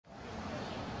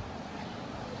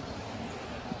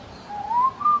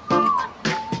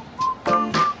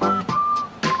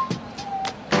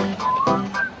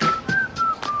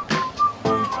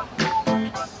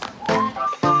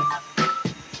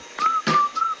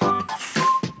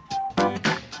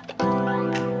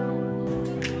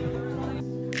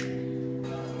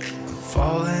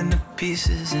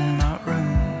pieces in my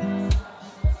room.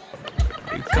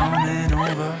 You coming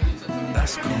over?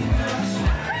 That's cool.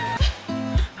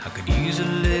 I could use a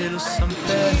little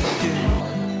something to do.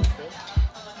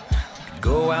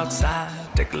 Go outside,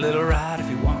 take a little ride if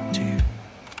you want to.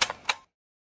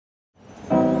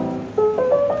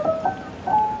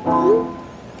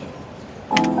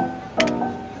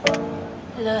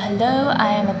 Hello,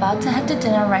 I am about to head to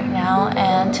dinner right now,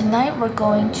 and tonight we're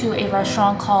going to a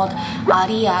restaurant called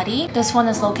ARIARI. This one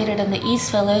is located in the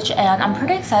East Village, and I'm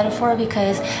pretty excited for it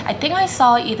because I think I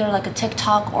saw either like a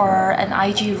TikTok or an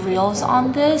IG Reels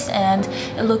on this, and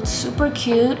it looked super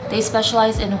cute. They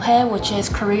specialize in hue, which is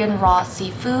Korean raw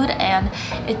seafood, and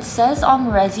it says on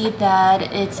Resi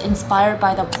that it's inspired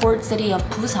by the port city of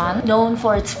Busan, known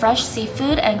for its fresh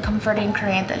seafood and comforting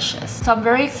Korean dishes. So I'm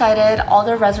very excited. All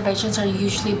the reservations are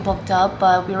usually booked up,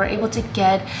 but we were able to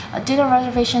get a dinner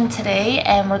reservation today,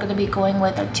 and we're going to be going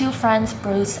with our two friends,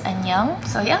 Bruce and Young.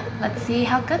 So yeah, let's see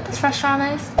how good this restaurant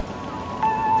is.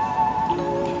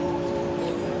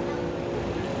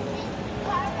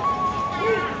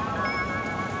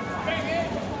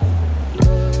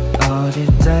 어릴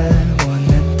때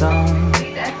원했던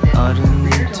어른이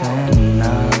된 나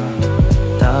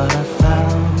Thought I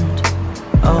found,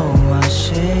 oh,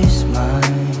 she's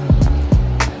mine.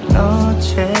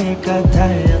 너체가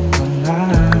달렸던 나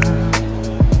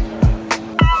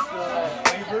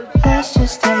Let's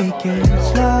just take it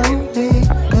slowly.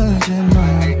 늦은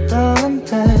어떤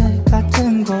때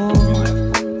같은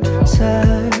곳을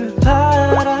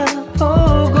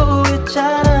바라보고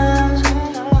있잖아.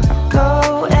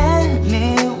 Go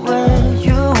anywhere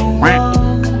you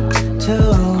want to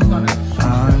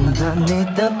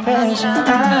underneath the pressure.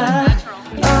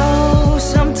 Oh,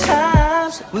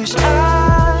 sometimes wish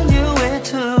I knew it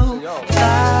too.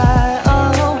 Fly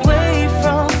away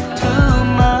from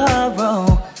tomorrow.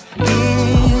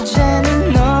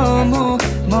 이제는 너무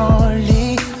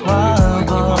멀리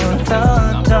와버렸던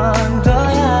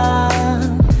거야.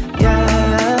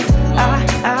 Yeah,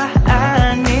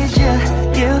 I need you,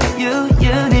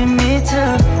 you need me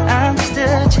too. I'm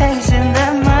still chasing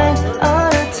that mind all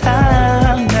the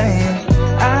time.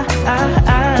 Yeah,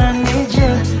 I need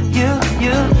you,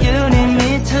 you need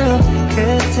me too.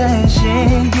 그땐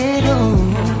신기루.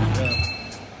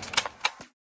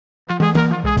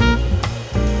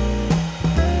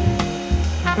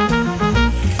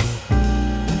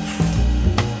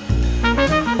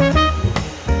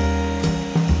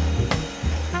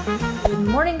 Good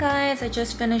morning, guys. I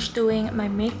just finished doing my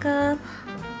makeup.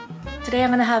 Today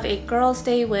I'm gonna have a girls'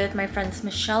 day with my friends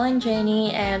Michelle and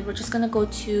Janie, and we're just gonna go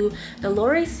to the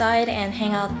Lower East Side and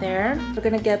hang out there. We're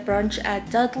gonna get brunch at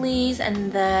Dudley's,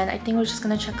 and then I think we're just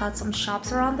gonna check out some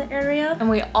shops around the area. And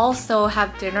we also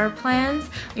have dinner plans.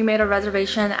 We made a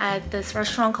reservation at this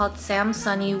restaurant called Sam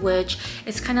Sunny, which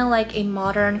is kind of like a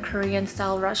modern Korean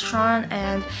style restaurant,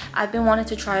 and I've been wanting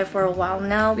to try it for a while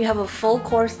now. We have a full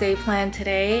course day planned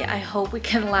today. I hope we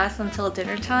can last until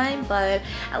dinner time, but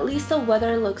at least the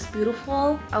weather looks beautiful.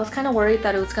 I was kind of worried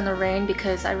that it was gonna rain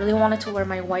because I really wanted to wear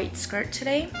my white skirt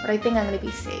today, but I think I'm gonna be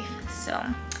safe. So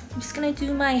I'm just gonna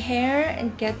do my hair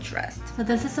and get dressed. So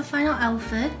this is the final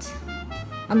outfit.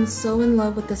 I'm so in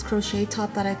love with this crochet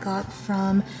top that I got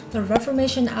from the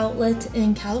Reformation outlet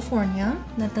in California.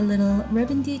 Got the little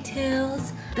ribbon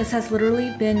details. This has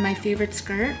literally been my favorite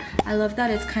skirt. I love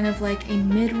that it's kind of like a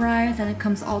mid-rise and it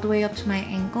comes all the way up to my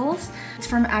ankles. It's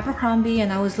from Abercrombie,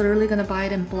 and I was literally gonna buy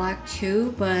it in black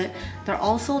too, but they're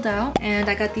all sold out. And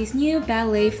I got these new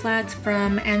ballet flats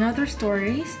from And Other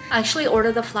Stories. I actually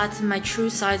ordered the flats in my true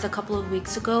size a couple of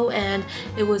weeks ago, and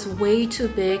it was way too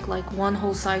big, like one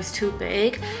whole size too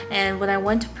big. And when I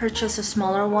went to purchase a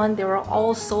smaller one, they were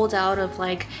all sold out of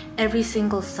like every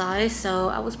single size, so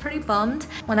I was pretty bummed.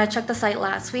 When I checked the site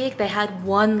last week, they had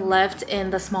one left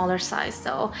in the smaller size,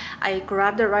 so I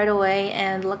grabbed it right away,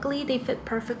 and luckily they fit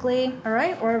perfectly. All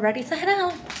right, we're ready to head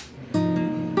out.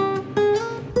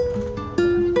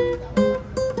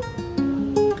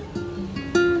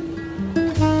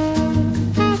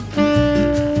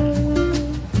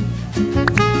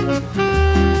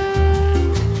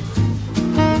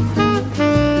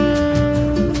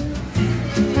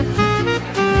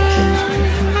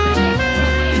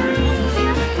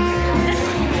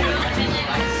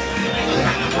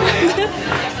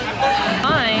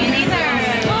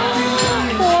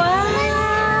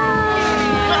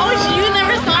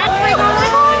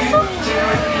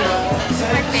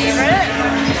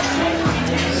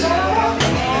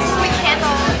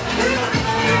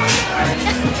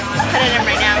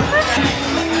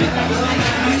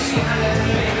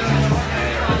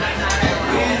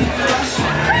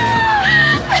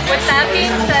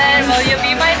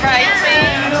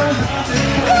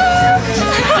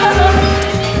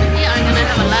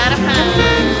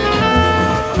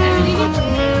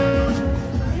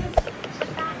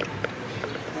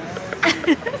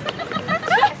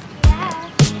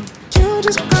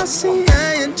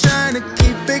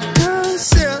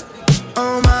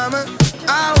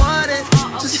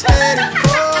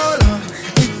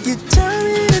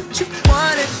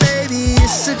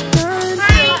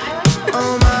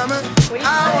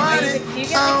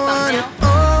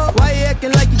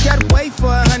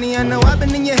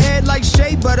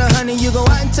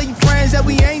 Friends that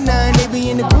we ain't none, they be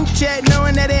in the group chat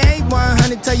knowing that it ain't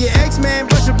 100. Tell your ex-man,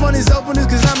 brush up on his openers,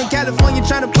 cause I'm in California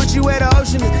trying to put you where the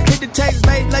ocean is. Hit the text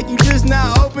late like you just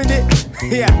now opened it.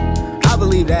 Yeah, I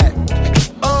believe that.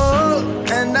 Oh,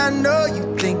 and I know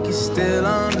you think you're still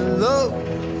on the low,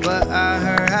 but I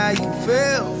heard how you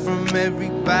feel from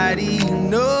everybody you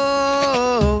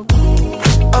know.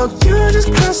 Oh, you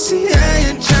just classy and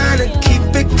you're trying to keep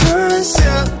it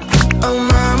concealed. Oh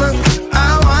mama,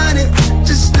 I want it,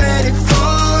 just let it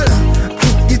fall.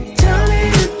 If you tell me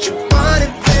that you want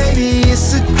it, baby,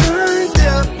 it's a done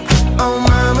deal. Oh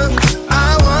mama,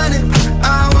 I want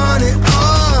it,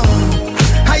 oh.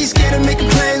 How you scared of making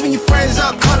plans when your friends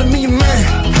all calling me your man?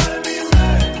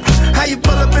 How you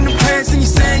pull up in the pants and you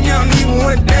saying you don't even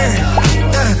wanna dance?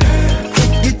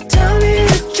 If you tell me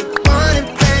that you want it,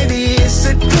 baby, it's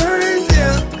a done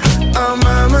deal. Oh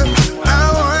mama,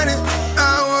 I want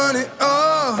it,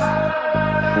 oh.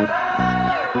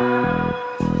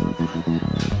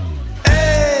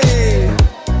 Hey,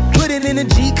 put it in a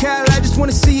G-Cal, I just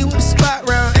wanna see you with the spot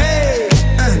round. Hey,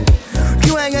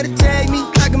 you ain't gotta tag me,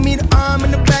 I can meet the arm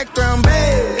in the background,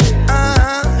 babe.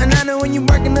 And I know when you're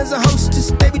working as a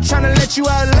hostess, they be tryna let you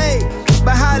out late.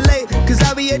 But how late? Cause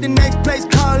I'll be at the next place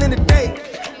calling a date.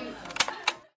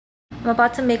 I'm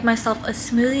about to make myself a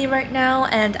smoothie right now,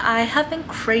 and I have been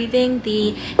craving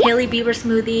the Hailey Bieber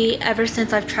smoothie ever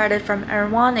since I've tried it from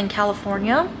Erewhon in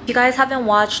California. If you guys haven't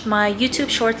watched my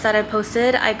YouTube shorts that I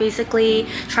posted, I basically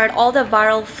tried all the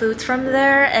viral foods from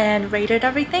there and rated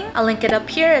everything. I'll link it up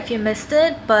here if you missed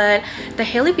it, but the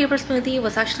Hailey Bieber smoothie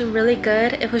was actually really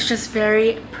good. It was just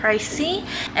very pricey,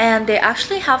 and they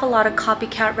actually have a lot of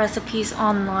copycat recipes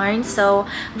online, so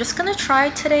I'm just gonna try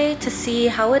it today to see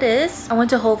how it is. I went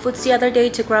to Whole Foods the other day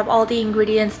to grab all the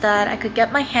ingredients that I could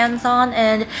get my hands on,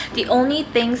 and the only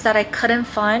things that I couldn't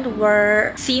find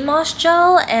were sea moss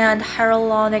gel and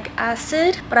hyaluronic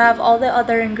acid, but I have all the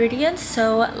other ingredients,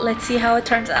 so let's see how it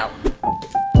turns out.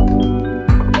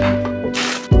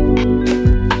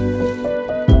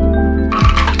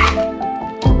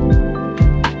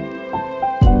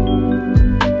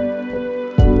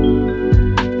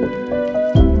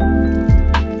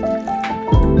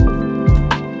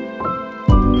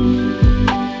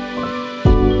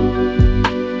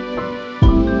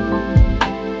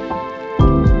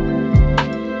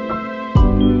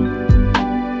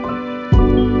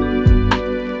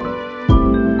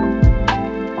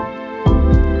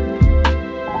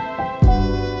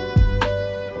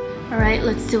 Alright,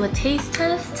 let's do a taste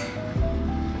test.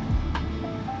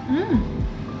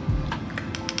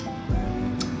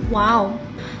 Wow.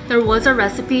 There was a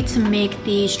recipe to make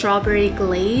the strawberry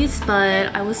glaze,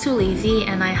 but I was too lazy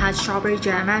and I had strawberry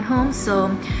jam at home,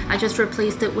 so I just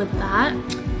replaced it with that.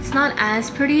 It's not as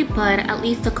pretty, but at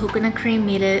least the coconut cream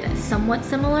made it somewhat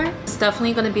similar. It's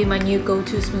definitely gonna be my new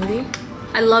go-to smoothie.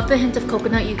 I love the hint of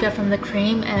coconut you get from the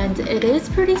cream, and it is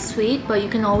pretty sweet, but you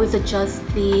can always adjust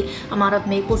the amount of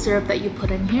maple syrup that you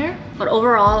put in here. But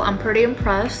overall, I'm pretty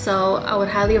impressed, so I would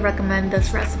highly recommend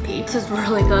this recipe. This is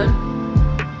really good.